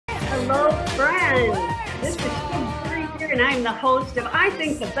Hello, friends. This is Shug Bury here, and I'm the host of, I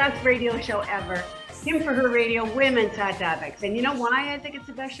think, the best radio show ever, HIM4Her Radio, Women's Hot Topics. And you know why I think it's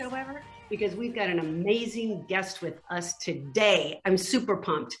the best show ever? Because we've got an amazing guest with us today. I'm super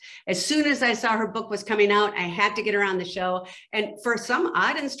pumped. As soon as I saw her book was coming out, I had to get her on the show. And for some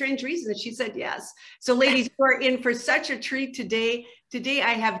odd and strange reason, she said yes. So ladies, we're in for such a treat today. Today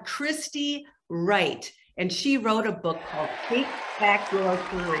I have Christy Wright, and she wrote a book called Take Back Your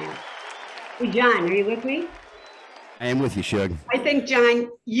Time. Hey, John, are you with me? I am with you, Shug. I think, John,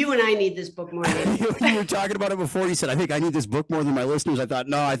 you and I need this book more than you were talking about it before. You said, I think I need this book more than my listeners. I thought,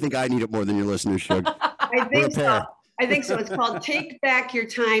 no, I think I need it more than your listeners, Shug. I think so. I think so. It's called Take Back Your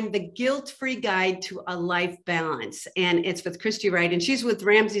Time, the Guilt-Free Guide to a Life Balance. And it's with Christy Wright, and she's with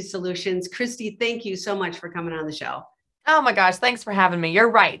Ramsey Solutions. Christy, thank you so much for coming on the show. Oh my gosh, thanks for having me. You're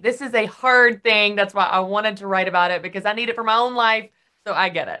right. This is a hard thing. That's why I wanted to write about it, because I need it for my own life. So I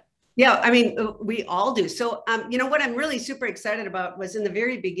get it. Yeah, I mean, we all do. So, you know, what I'm really super excited about was in the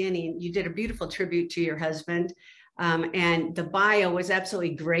very beginning, you did a beautiful tribute to your husband. And the bio was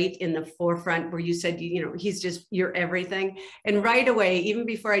absolutely great in the forefront where you said, you know, he's just, you're everything. And right away, even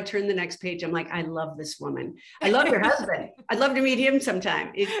before I turned the next page, I'm like, I love this woman. I love your husband. I'd love to meet him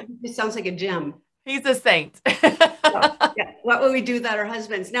sometime. It just sounds like a gem. He's a saint. Yeah. What would we do without our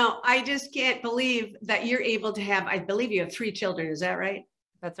husbands? Now, I just can't believe that you're able to have, I believe you have 3 children. Is that right?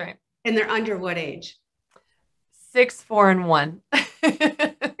 That's right. And they're under what age? 6, 4, and 1.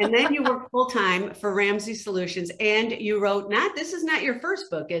 And then you work full time for Ramsey Solutions, and you wrote, this is not your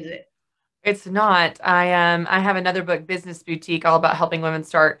first book, is it? It's not. I have another book, Business Boutique, all about helping women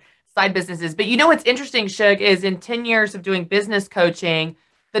start side businesses. But you know what's interesting, Shug, is in 10 years of doing business coaching,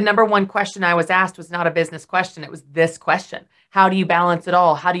 the number one question I was asked was not a business question. It was this question: how do you balance it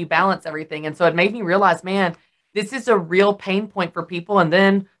all? How do you balance everything? And so it made me realize, man, this is a real pain point for people. And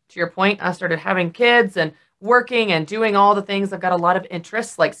then to your point, I started having kids and working and doing all the things. I've got a lot of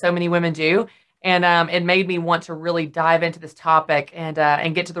interests, like so many women do. And it made me want to really dive into this topic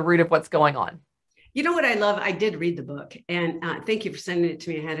and get to the root of what's going on. You know what I love? I did read the book, and thank you for sending it to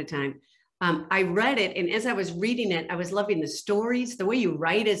me ahead of time. I read it, and as I was reading it, I was loving the stories. The way you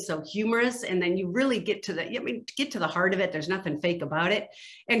write is so humorous, and then you really get to the heart of it. There's nothing fake about it.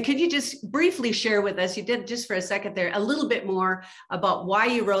 And could you just briefly share with us, you did just for a second there, a little bit more about why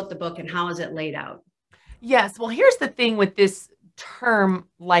you wrote the book and how is it laid out? Yes. Well, here's the thing with this term,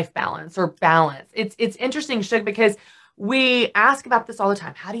 life balance or balance. It's interesting, Shug, because we ask about this all the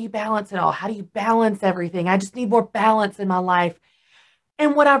time. How do you balance it all? How do you balance everything? I just need more balance in my life.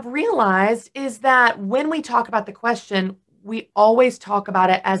 And what I've realized is that when we talk about the question, we always talk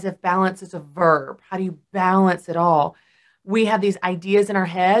about it as if balance is a verb. How do you balance it all? We have these ideas in our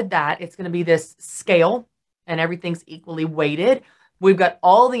head that it's going to be this scale and everything's equally weighted. We've got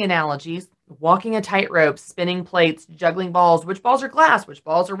all the analogies: walking a tightrope, spinning plates, juggling balls. Which balls are glass? Which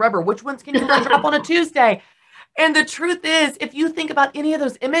balls are rubber? Which ones can you drop on a Tuesday? And the truth is, if you think about any of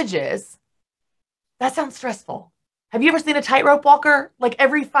those images, that sounds stressful. Have you ever seen a tightrope walker? Like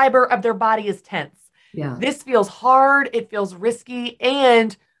every fiber of their body is tense. Yeah. This feels hard. It feels risky.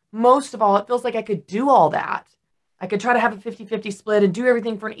 And most of all, it feels like I could do all that. I could try to have a 50-50 split and do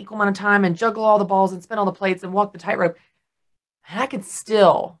everything for an equal amount of time and juggle all the balls and spin all the plates and walk the tightrope. And I could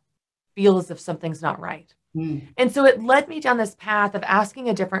still feel as if something's not right. And so it led me down this path of asking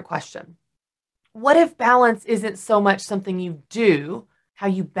a different question. What if balance isn't so much something you do, how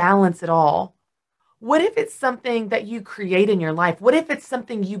you balance it all? What if it's something that you create in your life? What if it's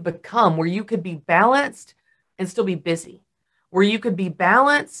something you become, where you could be balanced and still be busy, where you could be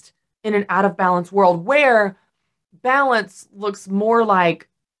balanced in an out of balance world, where balance looks more like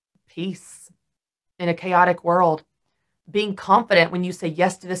peace in a chaotic world, being confident when you say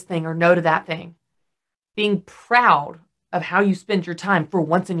yes to this thing or no to that thing, being proud of how you spend your time for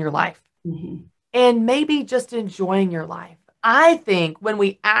once in your life, and maybe just enjoying your life. I think when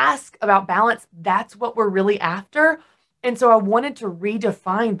we ask about balance, that's what we're really after. And so I wanted to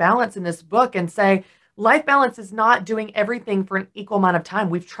redefine balance in this book and say, life balance is not doing everything for an equal amount of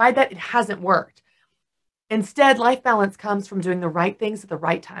time. We've tried that. It hasn't worked. Instead, life balance comes from doing the right things at the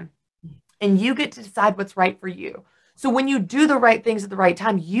right time. And you get to decide what's right for you. So when you do the right things at the right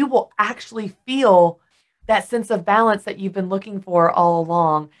time, you will actually feel that sense of balance that you've been looking for all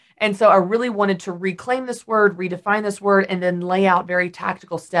along. And so I really wanted to reclaim this word, redefine this word, and then lay out very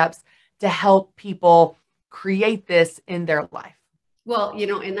tactical steps to help people create this in their life. Well,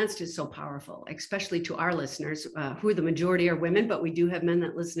 and that's just so powerful, especially to our listeners, who the majority are women, but we do have men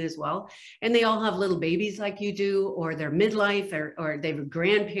that listen as well. And they all have little babies like you do, or they're midlife, or they have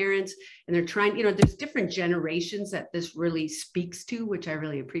grandparents, and they're trying, there's different generations that this really speaks to, which I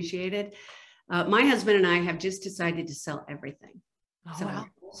really appreciated. My husband and I have just decided to sell everything. Oh, wow.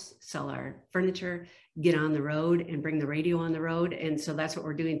 Sell our furniture, get on the road, and bring the radio on the road. And so that's what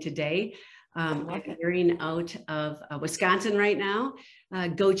we're doing today. I'm hearing out of Wisconsin right now.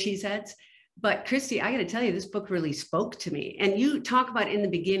 Go Cheeseheads. But Christy, I got to tell you, this book really spoke to me. And you talk about in the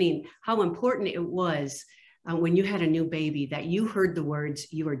beginning how important it was when you had a new baby that you heard the words,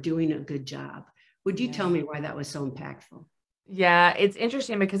 "You are doing a good job." Would you tell me why that was so impactful? Yeah, it's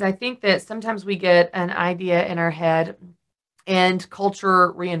interesting because I think that sometimes we get an idea in our head and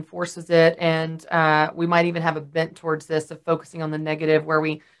culture reinforces it. And we might even have a bent towards this of focusing on the negative where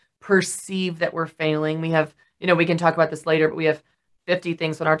we perceive that we're failing. We have, we can talk about this later, but we have 50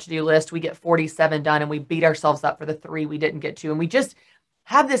 things on our to-do list. We get 47 done and we beat ourselves up for the 3 we didn't get to. And we just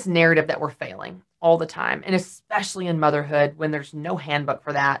have this narrative that we're failing all the time. And especially in motherhood, when there's no handbook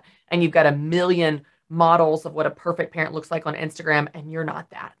for that, and you've got a million models of what a perfect parent looks like on Instagram, and you're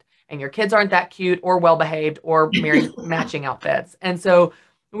not that. And your kids aren't that cute or well-behaved or married matching outfits. And so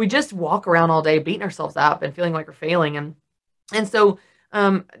we just walk around all day beating ourselves up and feeling like we're failing. And so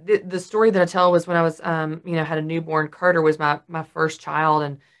the story that I tell was when I was, had a newborn. Carter was my first child,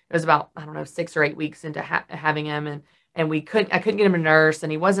 and it was about, 6 or 8 weeks into having him. And I couldn't get him a nurse,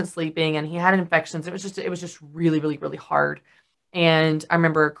 and he wasn't sleeping, and he had infections. It was just really, really, really hard. And I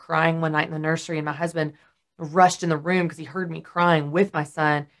remember crying one night in the nursery, and my husband rushed in the room because he heard me crying with my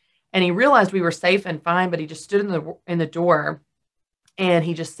son, and he realized we were safe and fine, but he just stood in the door, and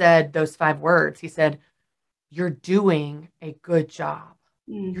he just said those 5 words. He said, "You're doing a good job.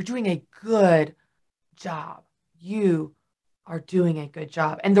 You're doing a good job. You are doing a good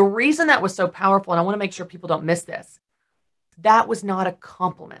job." And the reason that was so powerful, and I want to make sure people don't miss this, that was not a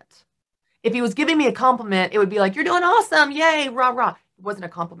compliment. If he was giving me a compliment, it would be like, "You're doing awesome. Yay, rah, rah." It wasn't a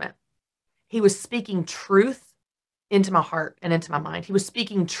compliment. He was speaking truth into my heart and into my mind. He was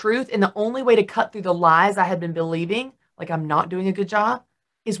speaking truth. And the only way to cut through the lies I had been believing, like I'm not doing a good job,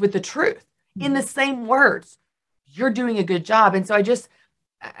 is with the truth in the same words. You're doing a good job. And so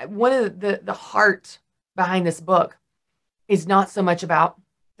one of the heart behind this book is not so much about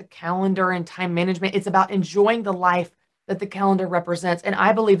the calendar and time management. It's about enjoying the life that the calendar represents. And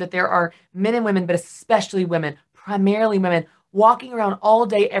I believe that there are men and women, but especially women, primarily women, walking around all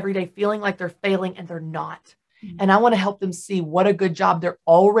day, every day, feeling like they're failing, and they're not. And I want to help them see what a good job they're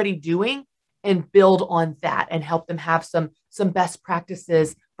already doing and build on that and help them have some best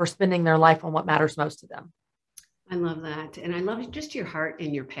practices for spending their life on what matters most to them. I love that. And I love just your heart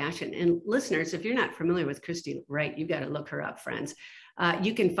and your passion. And listeners, if you're not familiar with Christy Wright, you've got to look her up, friends.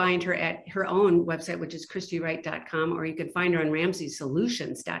 You can find her at her own website, which is christywright.com, or you can find her on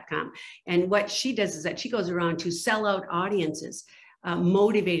ramseysolutions.com. And what she does is that she goes around to sell out audiences,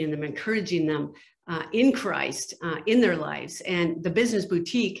 motivating them, encouraging them in Christ, in their lives. And the Business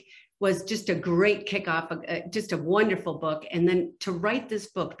Boutique was just a great kickoff, just a wonderful book. And then to write this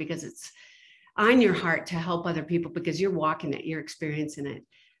book, because it's on your heart to help other people, because you're walking it, you're experiencing it.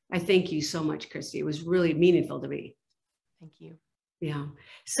 I thank you so much, Christy. It was really meaningful to me. Thank you. Yeah.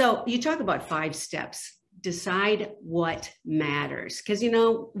 So you talk about 5 steps. Decide what matters. Because,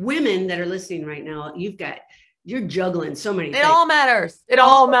 women that are listening right now, you're juggling so many things. It all matters. It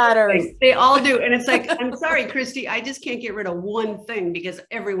all matters. They all do. And it's like, I'm sorry, Christy, I just can't get rid of one thing because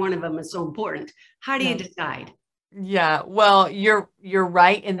every one of them is so important. How do you decide? Yeah, well, you're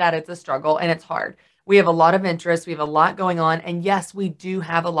right in that it's a struggle and it's hard. We have a lot of interests. We have a lot going on. And yes, we do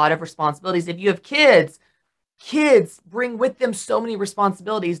have a lot of responsibilities. If you have kids bring with them so many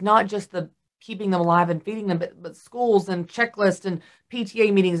responsibilities, not just the keeping them alive and feeding them, but schools and checklists and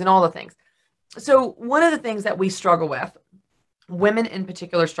PTA meetings and all the things. So one of the things that we struggle with, women in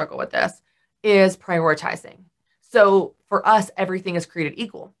particular struggle with this, is prioritizing. So for us, everything is created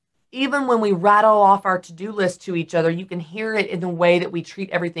equal. Even when we rattle off our to-do list to each other, you can hear it in the way that we treat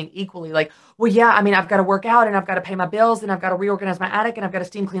everything equally. Like, well, yeah, I've got to work out, and I've got to pay my bills, and I've got to reorganize my attic, and I've got to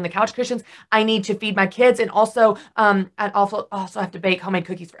steam clean the couch cushions. I need to feed my kids. And also, I also have to bake homemade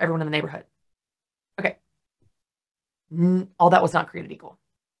cookies for everyone in the neighborhood. Okay. All that was not created equal.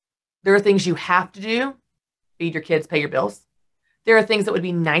 There are things you have to do: feed your kids, pay your bills. There are things that would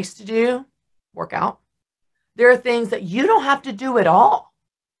be nice to do: work out. There are things that you don't have to do at all,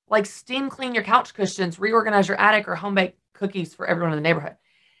 like steam clean your couch cushions, reorganize your attic, or home bake cookies for everyone in the neighborhood.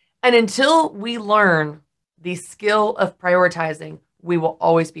 And until we learn the skill of prioritizing, we will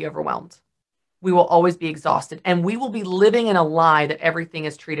always be overwhelmed. we will always be exhausted, and we will be living in a lie that everything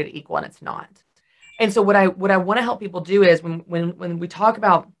is treated equal, and it's not. And so what I want to help people do is when we talk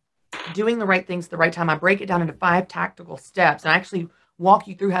about doing the right things at the right time, I break it down into 5 tactical steps, and I actually walk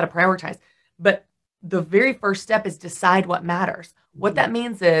you through how to prioritize. But the very first step is decide what matters. What that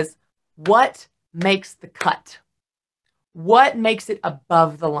means is what makes the cut. What makes it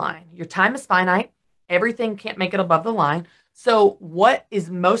above the line? Your time is finite. Everything can't make it above the line. So what is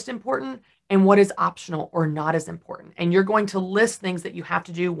most important and what is optional or not as important? And you're going to list things that you have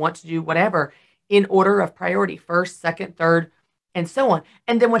to do, want to do, whatever, in order of priority, first, second, third, and so on.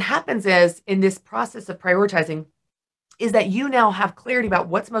 And then what happens is in this process of prioritizing is that you now have clarity about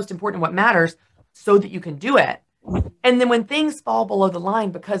what's most important and what matters so that you can do it. And then when things fall below the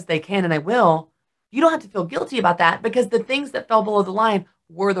line, because they can and they will, you don't have to feel guilty about that, because the things that fell below the line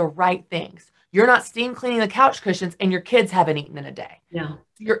were the right things. You're not steam cleaning the couch cushions and your kids haven't eaten in a day. Yeah.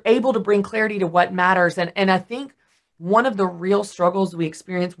 You're able to bring clarity to what matters. And I think one of the real struggles we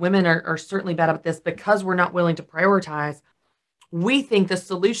experience, women are certainly bad at this because we're not willing to prioritize. We think the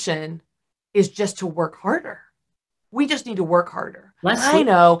solution is just to work harder. We just need to work harder. I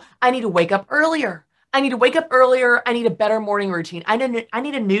know I need to wake up earlier. I need to wake up earlier. I need a better morning routine. I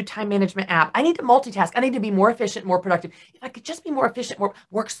need a new time management app. I need to multitask. I need to be more efficient, more productive. If I could just be more efficient,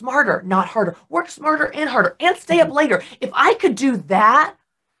 work smarter, not harder, work smarter and harder, and stay up later. If I could do that,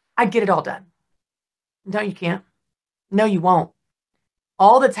 I'd get it all done. No, you can't. No, you won't.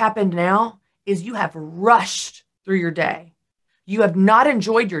 All that's happened now is you have rushed through your day. You have not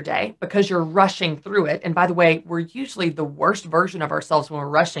enjoyed your day because you're rushing through it. And by the way, we're usually the worst version of ourselves when we're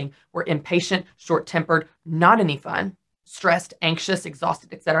rushing. We're impatient, short-tempered, not any fun, stressed, anxious,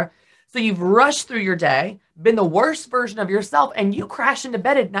 exhausted, etc. So you've rushed through your day, been the worst version of yourself, and you crash into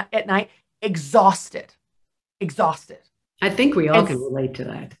bed at night exhausted. I think we all can relate to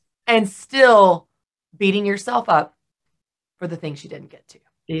that. And still beating yourself up for the things you didn't get to.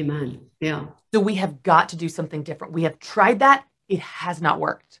 Amen. Yeah. So we have got to do something different. We have tried that. It has not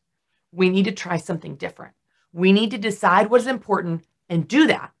worked. We need to try something different. We need to decide what is important and do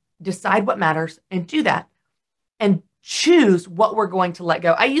that. Decide what matters and do that. And choose what we're going to let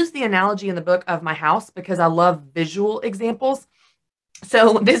go. I use the analogy in the book of my house because I love visual examples.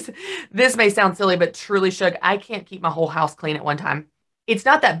 So this may sound silly, but truly, Shug, I can't keep my whole house clean at one time. It's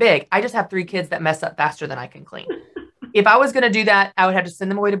not that big. I just have 3 kids that mess up faster than I can clean. If I was going to do that, I would have to send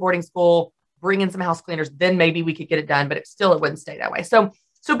them away to boarding school, bring in some house cleaners, then maybe we could get it done, but it wouldn't stay that way. So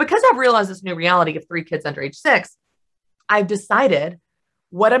because I've realized this new reality of 3 kids under age 6, I've decided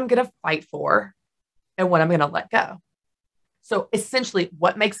what I'm going to fight for and what I'm going to let go. So essentially,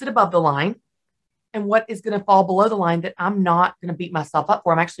 what makes it above the line and what is going to fall below the line that I'm not going to beat myself up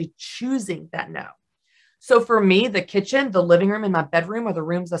for. I'm actually choosing that no. So for me, the kitchen, the living room, and my bedroom are the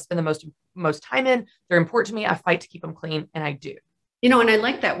rooms I spend the most time in. They're important to me. I fight to keep them clean, and I do. And I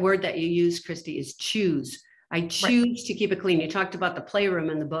like that word that you use, Christy, is choose. I choose to keep it clean. You talked about the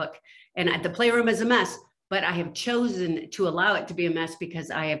playroom in the book, and the playroom is a mess, but I have chosen to allow it to be a mess because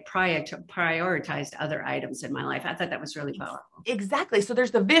I have prioritized other items in my life. I thought that was really powerful. Exactly. So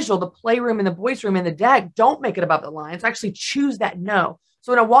there's the visual, the playroom and the boys' room and the deck. Don't make it above the line. So actually choose that no.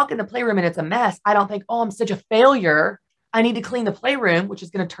 So when I walk in the playroom and it's a mess, I don't think, oh, I'm such a failure. I need to clean the playroom, which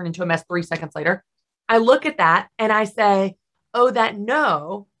is going to turn into a mess 3 seconds later. I look at that and I say, oh, that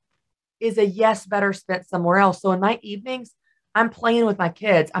no is a yes better spent somewhere else. So in my evenings, I'm playing with my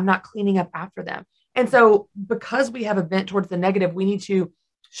kids. I'm not cleaning up after them. And so because we have a bent towards the negative, we need to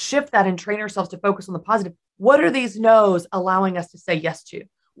shift that and train ourselves to focus on the positive. What are these no's allowing us to say yes to?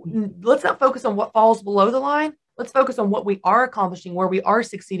 Let's not focus on what falls below the line. Let's focus on what we are accomplishing, where we are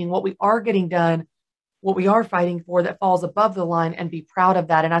succeeding, what we are getting done, what we are fighting for that falls above the line, and be proud of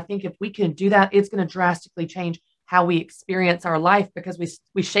that. And I think if we can do that, it's going to drastically change how we experience our life, because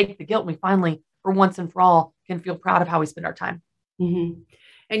we shake the guilt and we finally, for once and for all, can feel proud of how we spend our time. Mm-hmm.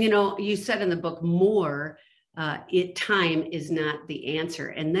 And, you said in the book, time is not the answer.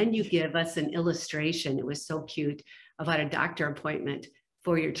 And then you give us an illustration. It was so cute, about a doctor appointment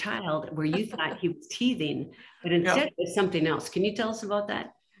for your child where you thought he was teething, but instead it was something else. Can you tell us about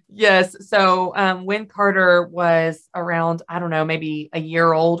that? Yes. So when Carter was around, I don't know, maybe a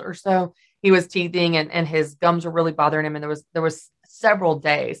year old or so, he was teething and his gums were really bothering him. And there was several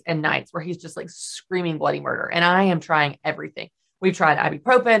days and nights where he's just like screaming bloody murder. And I am trying everything. We've tried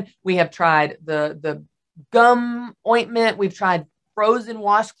ibuprofen. We have tried the gum ointment. We've tried frozen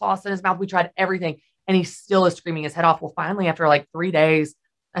washcloths in his mouth. We tried everything. And he still is screaming his head off. Well, finally, after like 3 days,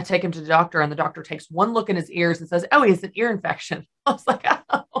 I take him to the doctor, and the doctor takes one look in his ears and says, oh, he has an ear infection. I was like,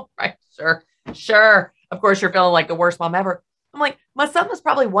 oh, right, sure. Of course, you're feeling like the worst mom ever. I'm like, my son was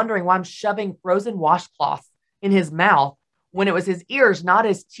probably wondering why I'm shoving frozen washcloths in his mouth when it was his ears, not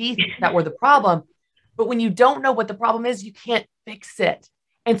his teeth that were the problem. But when you don't know what the problem is, you can't fix it.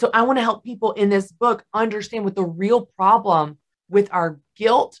 And so I want to help people in this book understand what the real problem with our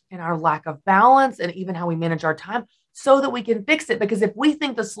guilt and our lack of balance and even how we manage our time so that we can fix it. Because if we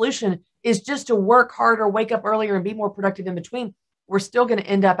think the solution is just to work harder, wake up earlier, and be more productive in between, we're still going to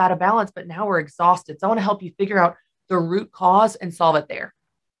end up out of balance, but now we're exhausted. So I want to help you figure out the root cause and solve it there.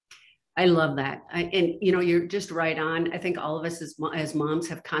 I love that. And you know, you're just right on. I think all of us as moms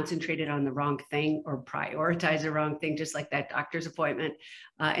have concentrated on the wrong thing or prioritize the wrong thing, just like that doctor's appointment.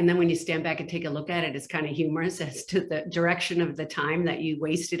 And then when you stand back and take a look at it, it's kind of humorous as to the direction of the time that you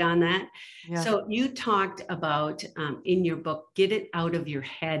wasted on that. Yeah. So you talked about in your book, get it out of your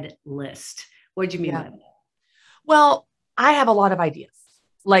head list. What do you mean by that? Well, I have a lot of ideas.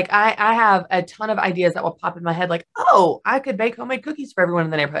 Like I have a ton of ideas that will pop in my head. Like, oh, I could bake homemade cookies for everyone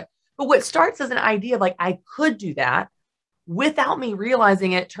in the neighborhood. But what starts as an idea of like, I could do that without me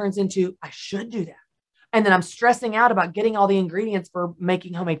realizing it turns into, I should do that. And then I'm stressing out about getting all the ingredients for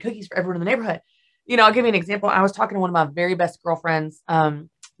making homemade cookies for everyone in the neighborhood. You know, I'll give you an example. I was talking to one of my very best girlfriends,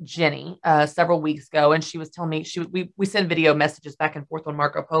 Jenny, several weeks ago. And she was telling me, we send video messages back and forth on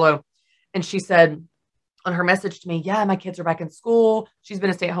Marco Polo. And she said on her message to me, yeah, my kids are back in school. She's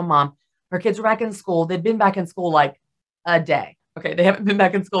been a stay-at-home mom. Her kids were back in school. They'd been back in school like a day. Okay, they haven't been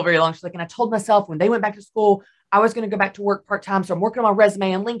back in school very long. She's like, and I told myself when they went back to school, I was going to go back to work part-time. So I'm working on my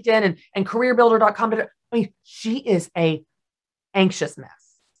resume and LinkedIn and careerbuilder.com. I mean, she is a anxious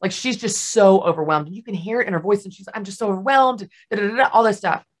mess. Like she's just so overwhelmed. And you can hear it in her voice. And she's like, I'm just so overwhelmed, all this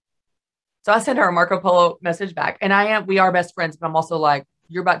stuff. So I sent her a Marco Polo message back. And we are best friends, but I'm also like,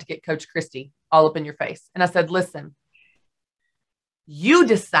 you're about to get Coach Christy all up in your face. And I said, listen, you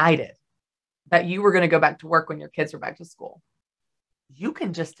decided that you were going to go back to work when your kids were back to school. You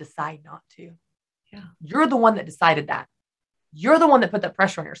can just decide not to. Yeah. You're the one that decided that. You're the one that put that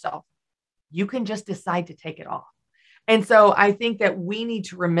pressure on yourself. You can just decide to take it off. And so I think that we need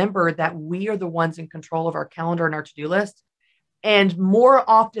to remember that we are the ones in control of our calendar and our to-do list. And more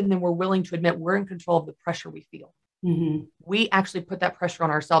often than we're willing to admit, we're in control of the pressure we feel. Mm-hmm. We actually put that pressure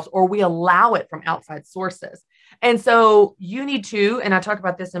on ourselves or we allow it from outside sources. And so you need to, and I talk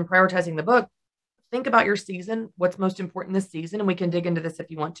about this in prioritizing the book, think about your season, what's most important this season. And we can dig into this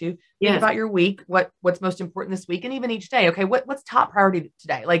if you want to. Think about your week, what's most important this week and even each day. Okay, what's top priority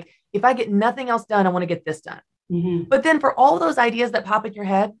today? Like if I get nothing else done, I want to get this done. Mm-hmm. But then for all those ideas that pop in your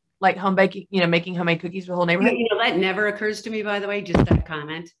head, like home baking, you know, making homemade cookies for the whole neighborhood. You know, that never occurs to me, by the way, just that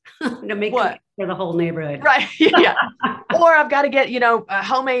comment. To make cookies for the whole neighborhood. Right. Yeah. Or I've got to get, you know,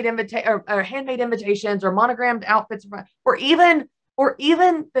 homemade or handmade invitations or monogrammed outfits or even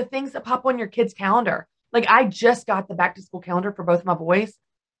the things that pop on your kid's calendar. Like I just got the back to school calendar for both of my boys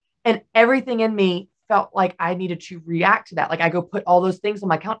and everything in me felt like I needed to react to that. Like I go put all those things on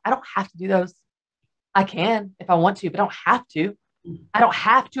my calendar. I don't have to do those. I can if I want to, but I don't have to. I don't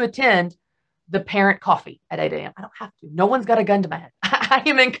have to attend the parent coffee at 8 a.m. I don't have to. No one's got a gun to my head. I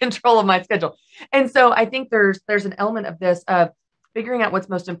am in control of my schedule. And so I think there's an element of this of figuring out what's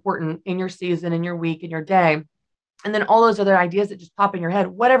most important in your season, in your week, in your day. And then all those other ideas that just pop in your head,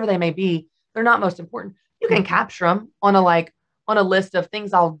 whatever they may be, they're not most important. You can capture them on a list of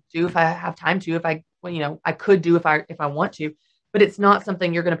things I'll do if I have time to, I could do if I want to, but it's not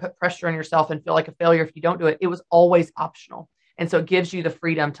something you're going to put pressure on yourself and feel like a failure if you don't do it. It was always optional. And so it gives you the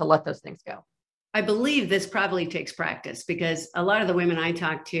freedom to let those things go. I believe this probably takes practice because a lot of the women I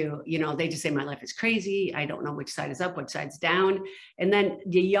talk to, you know, they just say my life is crazy. I don't know which side is up, which side's down. And then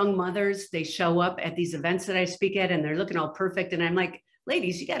the young mothers, they show up at these events that I speak at and they're looking all perfect. And I'm like,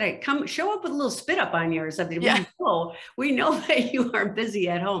 ladies, you got to come show up with a little spit up on you or something. Yeah. We know that you are busy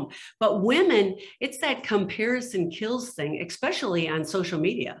at home, but women, it's that comparison kills thing, especially on social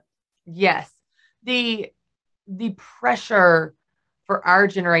media. Yes. The pressure for our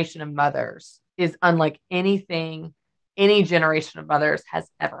generation of mothers is unlike anything any generation of mothers has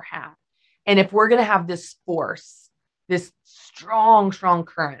ever had. And if we're going to have this force, this strong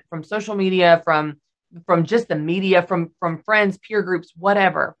current from social media, from just the media, from friends, peer groups,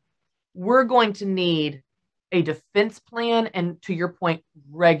 whatever, we're going to need a defense plan. And to your point,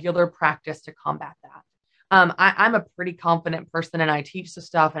 regular practice to combat that. I'm a pretty confident person and I teach the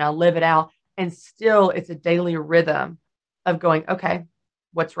stuff and I live it out. And still it's a daily rhythm of going, okay,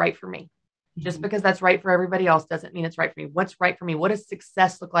 what's right for me? Just because that's right for everybody else doesn't mean it's right for me. What's right for me? What does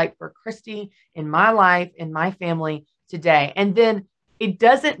success look like for Christy in my life, in my family today? And then it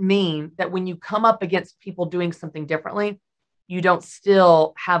doesn't mean that when you come up against people doing something differently, you don't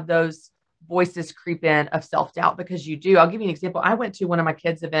still have those voices creep in of self-doubt, because you do. I'll give you an example. I went to one of my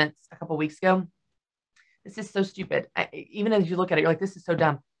kids' events a couple of weeks ago. This is so stupid. Even as you look at it, you're like, this is so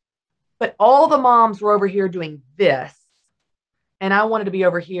dumb. But all the moms were over here doing this. And I wanted to be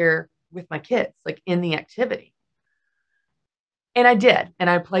over here with my kids, like in the activity. And I did. And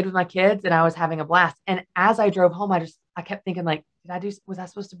I played with my kids and I was having a blast. And as I drove home, I kept thinking, like, was I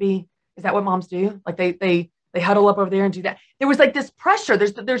supposed to be, is that what moms do? Like they huddle up over there and do that. There was like this pressure.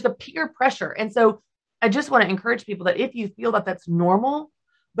 There's a peer pressure. And so I just want to encourage people that if you feel that that's normal,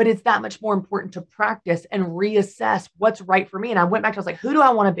 but it's that much more important to practice and reassess what's right for me. And I went back to, I was like, who do I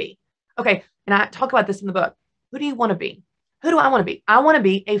want to be? Okay. And I talk about this in the book. Who do you want to be? Who do I want to be? I want to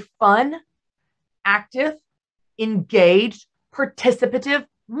be a fun, active, engaged, participative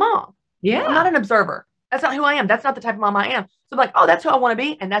mom. Yeah. I'm not an observer. That's not who I am. That's not the type of mom I am. So I'm like, oh, that's who I want to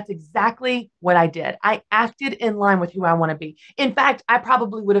be. And that's exactly what I did. I acted in line with who I want to be. In fact, I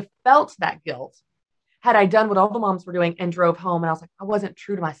probably would have felt that guilt had I done what all the moms were doing and drove home. And I was like, I wasn't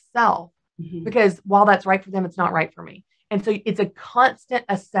true to myself, because while that's right for them, it's not right for me. And so it's a constant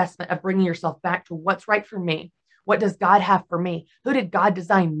assessment of bringing yourself back to what's right for me. What does God have for me? Who did God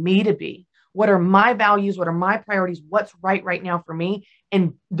design me to be? What are my values? What are my priorities? What's right now for me?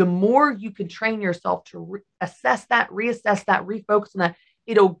 And the more you can train yourself to assess that, reassess that, refocus on that,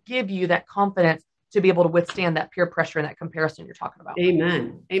 it'll give you that confidence to be able to withstand that peer pressure and that comparison you're talking about.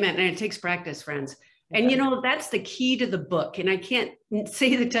 Amen. Amen. And it takes practice, friends. And you know, that's the key to the book. And I can't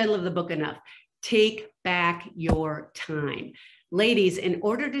say the title of the book enough. Take back your time. Ladies, in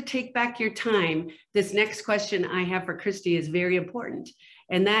order to take back your time, this next question I have for Christy is very important.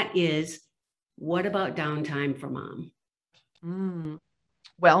 And that is, what about downtime for mom?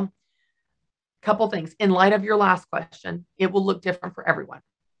 Well, a couple things. In light of your last question, it will look different for everyone.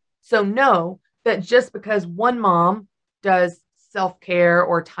 So know that just because one mom does self-care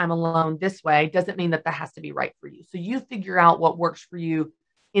or time alone this way doesn't mean that has to be right for you. So you figure out what works for you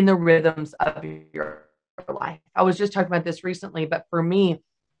in the rhythms of your life. I was just talking about this recently, but for me,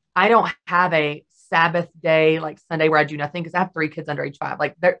 I don't have a Sabbath day like Sunday where I do nothing, because I have 3 kids under age 5.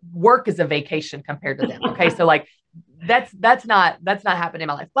 Like their work is a vacation compared to them. Okay. So like that's not happening in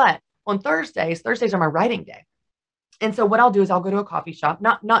my life. But on Thursdays are my writing day. And so what I'll do is I'll go to a coffee shop,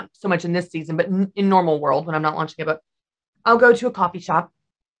 not so much in this season, but in normal world when I'm not launching a book, I'll go to a coffee shop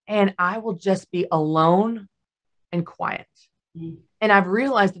and I will just be alone and quiet. And I've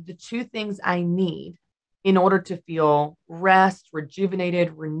realized that the 2 things I need in order to feel rest,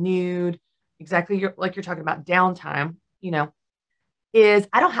 rejuvenated, renewed, exactly like you're talking about downtime, is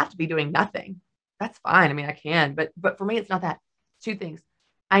I don't have to be doing nothing. That's fine. I mean, I can, but for me, it's not that. 2 things.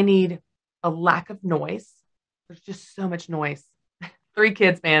 I need a lack of noise. There's just so much noise. 3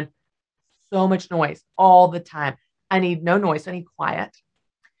 kids, man, so much noise all the time. I need no noise. I need quiet,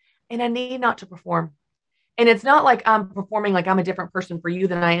 and I need not to perform. And it's not like I'm performing like I'm a different person for you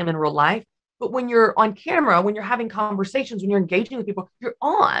than I am in real life. But when you're on camera, when you're having conversations, when you're engaging with people, you're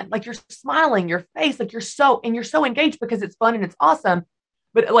on, like you're smiling, your face, like you're so engaged because it's fun and it's awesome.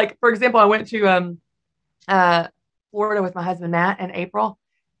 But like, for example, I went to Florida with my husband, Matt, in April,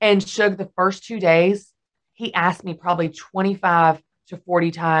 and Shug, the first 2 days, he asked me probably 25 to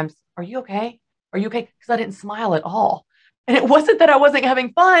 40 times, are you okay? Are you okay? Because I didn't smile at all. And it wasn't that I wasn't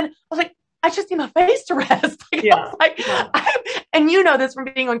having fun. I was like, I just need my face to rest. And you know this from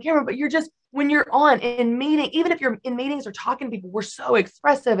being on camera, but you're just, when you're in meeting, even if you're in meetings or talking to people, we're so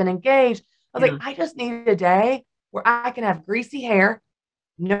expressive and engaged. I was like, I just need a day where I can have greasy hair,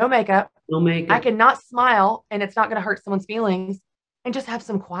 no makeup. I can not smile and it's not going to hurt someone's feelings, and just have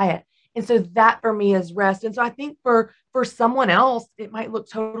some quiet. And so that for me is rest. And so I think for someone else, it might look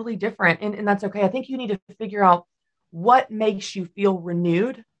totally different. And that's okay. I think you need to figure out what makes you feel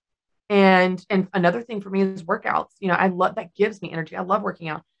renewed. And another thing for me is workouts. I love, that gives me energy. I love working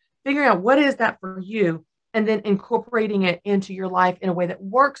out. Figuring out what is that for you, and then incorporating it into your life in a way that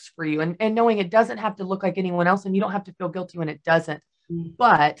works for you, and knowing it doesn't have to look like anyone else, and you don't have to feel guilty when it doesn't.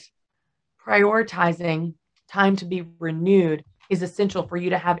 But prioritizing time to be renewed is essential for you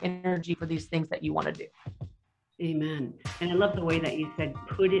to have energy for these things that you want to do. Amen. And I love the way that you said,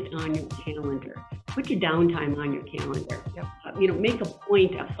 put it on your calendar. Put your downtime on your calendar. Yep. Make a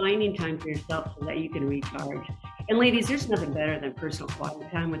point of finding time for yourself so that you can recharge. And ladies, there's nothing better than personal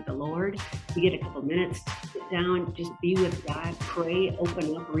quiet time with the Lord. You get a couple minutes, sit down, just be with God, pray,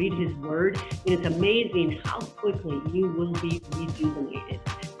 open up, read His Word. And it's amazing how quickly you will be rejuvenated.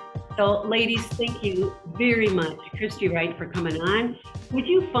 So ladies, thank you very much, Christy Wright, for coming on. Would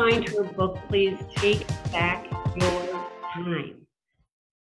you find her book, please, Take Back Your Time?